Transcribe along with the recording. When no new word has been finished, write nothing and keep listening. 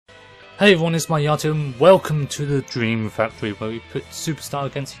Hey everyone, it's my Yato and welcome to the Dream Factory, where we put superstars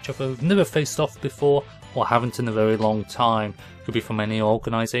against each other who've never faced off before or haven't in a very long time. Could be from any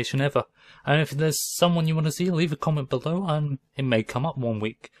organisation ever. And if there's someone you want to see, leave a comment below and it may come up one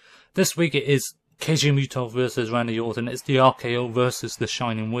week. This week it is Keiji Mutoh versus Randy Orton. It's the RKO versus the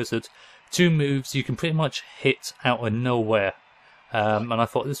Shining Wizard. Two moves you can pretty much hit out of nowhere. And I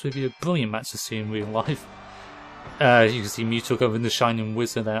thought this would be a brilliant match to see in real life. You can see Mutoh going the Shining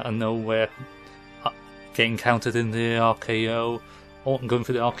Wizard out of nowhere, getting countered in the RKO, Orton going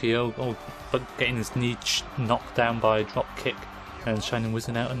for the RKO, but getting his knee knocked down by a drop kick, and Shining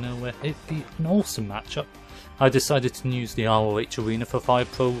Wizard out of nowhere. It'd be an awesome matchup. I decided to use the ROH Arena for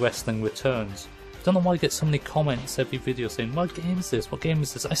 5 Pro Wrestling Returns. I don't know why I get so many comments every video saying, what game is this, what game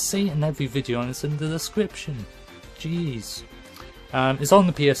is this? I say it in every video and it's in the description. Jeez. It's on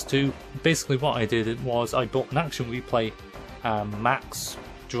the PS2. Basically what I did was I bought an Action Replay Max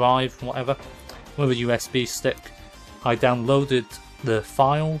drive, whatever, with a USB stick. I downloaded the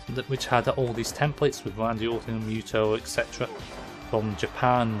file which had all these templates with Randy Orton and Mutoh, etc. from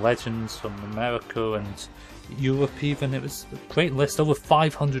Japan, Legends, from America and Europe even. It was a great list, over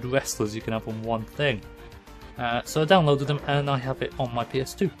 500 wrestlers you can have on one thing. So I downloaded them and I have it on my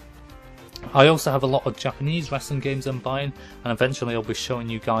PS2. I also have a lot of Japanese wrestling games I'm buying, and eventually I'll be showing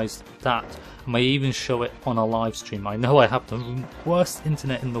you guys that. I may even show it on a live stream. I know I have the worst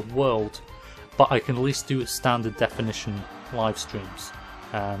internet in the world, but I can at least do standard definition live streams.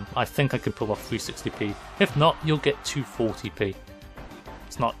 I think I could pull off 360p. If not, you'll get 240p.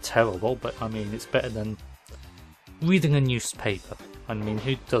 It's not terrible, but I mean it's better than reading a newspaper. I mean,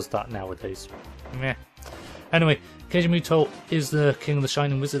 who does that nowadays? Meh. Anyway, Keiji Mutoh is the king of the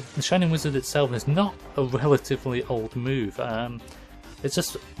Shining Wizard. The Shining Wizard itself is not a relatively old move. It's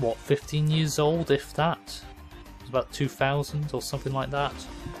just, what, 15 years old, if that? It was about 2000 or something like that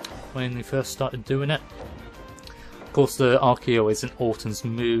when he first started doing it. Of course, the RKO isn't Orton's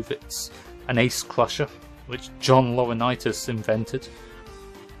move, it's an Ace Crusher, which John Laurinaitis invented.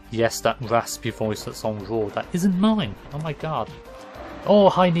 Yes, that raspy voice that's on Raw, that isn't mine. Oh my god. Oh,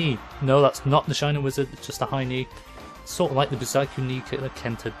 high knee. No, that's not the Shining Wizard, it's just a high knee. Sort of like the Bizaku knee kick that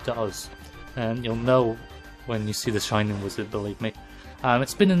Kenta does. And you'll know when you see the Shining Wizard, believe me.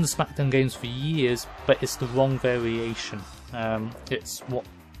 It's been in the SmackDown games for years, but it's the wrong variation. It's what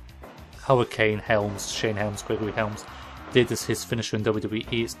Hurricane Helms, Shane Helms, Gregory Helms did as his finisher in WWE.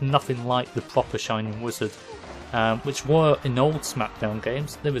 It's nothing like the proper Shining Wizard, which were in old SmackDown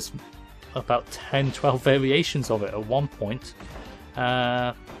games. There was about 10-12 variations of it at one point.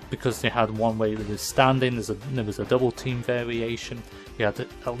 Because they had one way that was standing, there was a double team variation, you had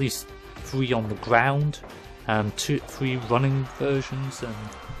at least 3 on the ground, 3 running versions, and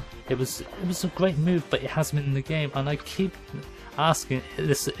it was a great move, but it hasn't been in the game, and I keep asking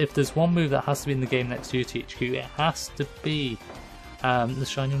this, if there's one move that has to be in the game next year, THQ, it has to be the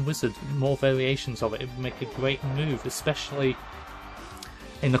Shining Wizard. More variations of it, it would make a great move, especially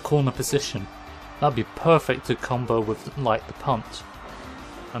in the corner position. That'd be perfect to combo with, like, the punt.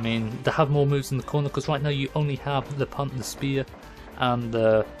 I mean, they have more moves in the corner, because right now you only have the punt, the spear, and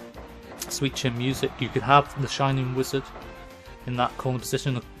the sweet chin music. You could have the Shining Wizard in that corner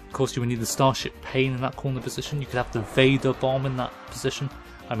position. Of course, you would need the Starship Pain in that corner position. You could have the Vader Bomb in that position.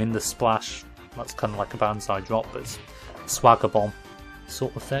 I mean, the Splash, that's kind of like a banzai drop, but it's Swagger Bomb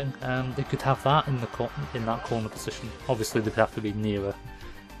sort of thing. They could have that in that corner position. Obviously, they'd have to be nearer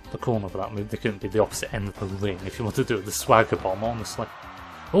the corner for that move. They couldn't be the opposite end of the ring if you want to do it, the Swagger Bomb, honestly.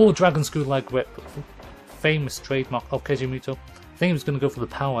 Oh, Dragon Screw Leg Whip, famous trademark of Keiji Mutoh. I think he was going to go for the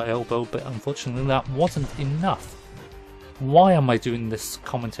Power Elbow, but unfortunately that wasn't enough. Why am I doing this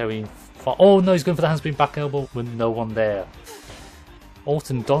commentary? Oh no, he's going for the handspring back elbow with no one there.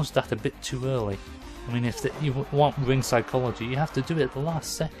 Orton dodged that a bit too early. I mean, if you want ring psychology, you have to do it at the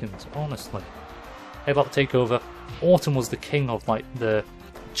last second, honestly. Headlock takeover. Orton was the king of, like, the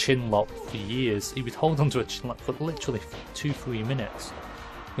chin lock for years. He would hold onto a chin lock for literally 2-3 minutes.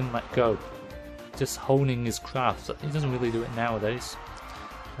 Wouldn't let go. Just honing his craft. He doesn't really do it nowadays.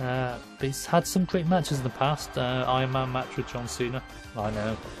 But he's had some great matches in the past. Iron Man match with John Cena. I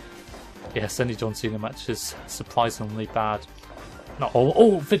know. Yes, any John Cena match is surprisingly bad. Not all.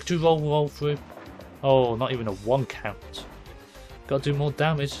 Oh, victory roll through. Oh, not even a 1 count. Got to do more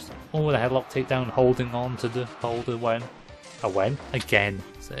damage. Oh, the headlock takedown, holding on to the holder when. Again.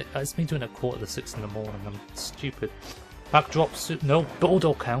 It's me doing a 5:45 in the morning. I'm stupid. Backdrop, no,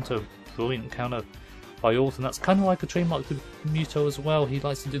 bulldog counter. Brilliant counter by Orton. That's kind of like a trademark to Mutoh as well. He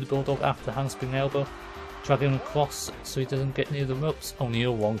likes to do the bulldog after handspring elbow. Dragging him across so he doesn't get near the ropes. Only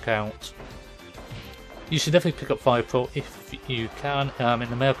a 1 count. You should definitely pick up Fire Pro if you can.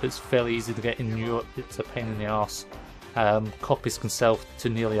 In America it's fairly easy to get, in Europe it's a pain in the arse. Copies can sell to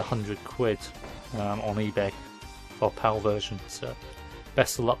nearly 100 quid on eBay for PAL version, so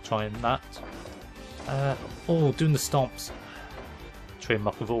best of luck trying that. Oh, doing the stomps.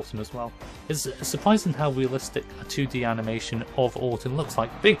 Trademark of Orton as well. It's surprising how realistic a 2D animation of Orton looks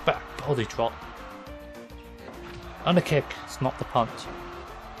like. Big back body drop. And a kick, it's not the punt.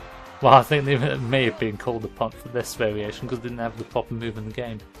 Well, I think they may have been called the punt for this variation because they didn't have the proper move in the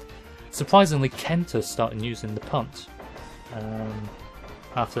game. Surprisingly, Kenta started using the punt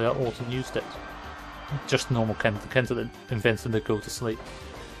after Orton used it. Just normal Kenta. Kenta that invented the go to sleep.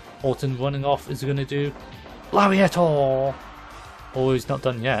 Orton running off is going to do Lariato! Oh, he's not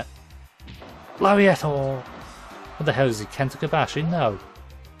done yet. Lariato! What the hell is he? Kenta Kobashi? No.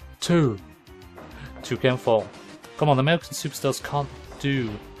 2 can fall. Come on, American superstars can't do,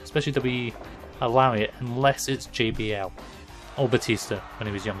 especially WWE, a lariat unless it's JBL or Batista when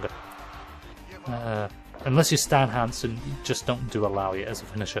he was younger. Unless you're Stan Hansen, you just don't do a lariat as a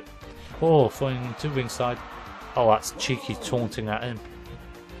finisher. Oh, throwing to ringside. Oh, that's cheeky taunting at him.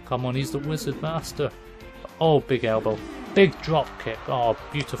 Come on, he's the Wizard Master. Oh, big elbow. Big drop kick. Oh,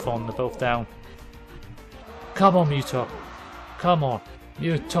 beautiful, and they're both down. Come on, Mutoh. Come on.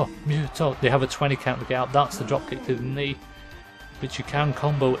 Mutoh. They have a 20 count to get out. That's the drop kick to the knee. But you can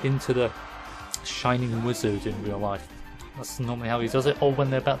combo into the Shining Wizard in real life. That's normally how he does it. Or when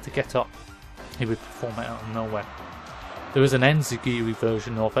they're about to get up, he would perform it out of nowhere. There is an Enzigiri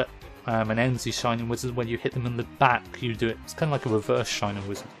version of it. An Enzi Shining Wizard. When you hit them in the back, you do it. It's kind of like a reverse Shining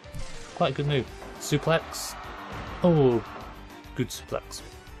Wizard. Quite a good move. Suplex. Oh, good suplex.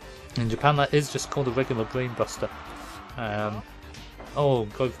 In Japan, that is just called a regular brainbuster. Oh,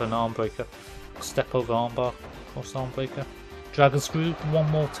 going for an arm breaker. Step over armbar. Cross arm breaker. Dragon screw one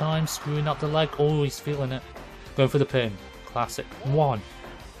more time. Screwing up the leg. Oh, he's feeling it. Going for the pin. Classic. 1.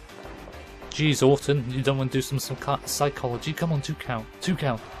 Jeez, Orton, you don't want to do some psychology. Come on, 2 count. 2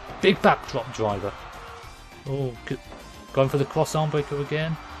 count. Big backdrop driver. Oh, good. Going for the cross arm breaker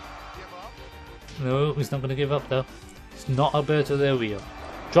again. No, he's not going to give up though. It's not Alberto Del Rio.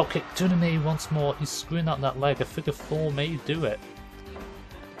 Dropkick to the knee once more. He's screwing up that leg. A figure 4 may do it.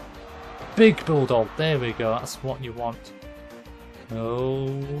 Big bulldog. There we go. That's what you want.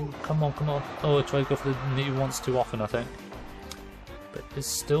 No, come on, come on. Oh, I tried to go for the knee once too often, I think. But he's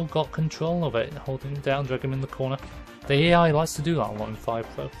still got control of it. Holding him down, dragging him in the corner. The AI likes to do that a lot in 5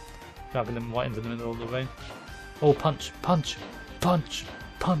 Pro. Dragging him right into the middle of the ring. Oh, punch, punch, punch,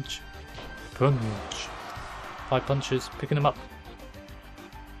 punch. Punch. 5 punches, picking him up.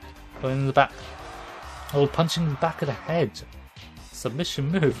 Going in the back. Oh, punching the back of the head.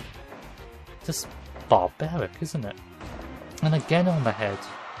 Submission move. Just barbaric, isn't it? And again on the head.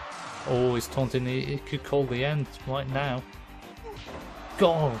 Oh, he's taunting. He could call the end right now.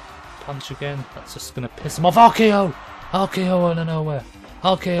 Go! Punch again. That's just going to piss him off. RKO! RKO out of nowhere.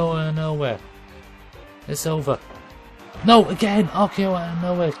 RKO out of nowhere. It's over. No, again! RKO out of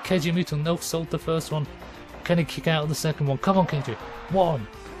nowhere. Keiji Mutoh no sold the first one. Can he kick out of the second one? Come on, Keiji. 1,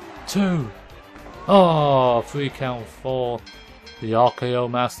 2. Oh, 3 count 4. The RKO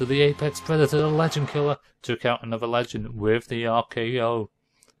Master, the Apex Predator, the Legend Killer. Took out another legend with the RKO.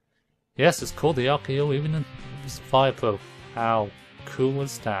 Yes, it's called the RKO even in Fire Pro. How cool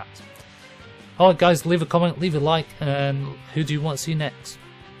is that? Alright guys, leave a comment, leave a like, and who do you want to see next?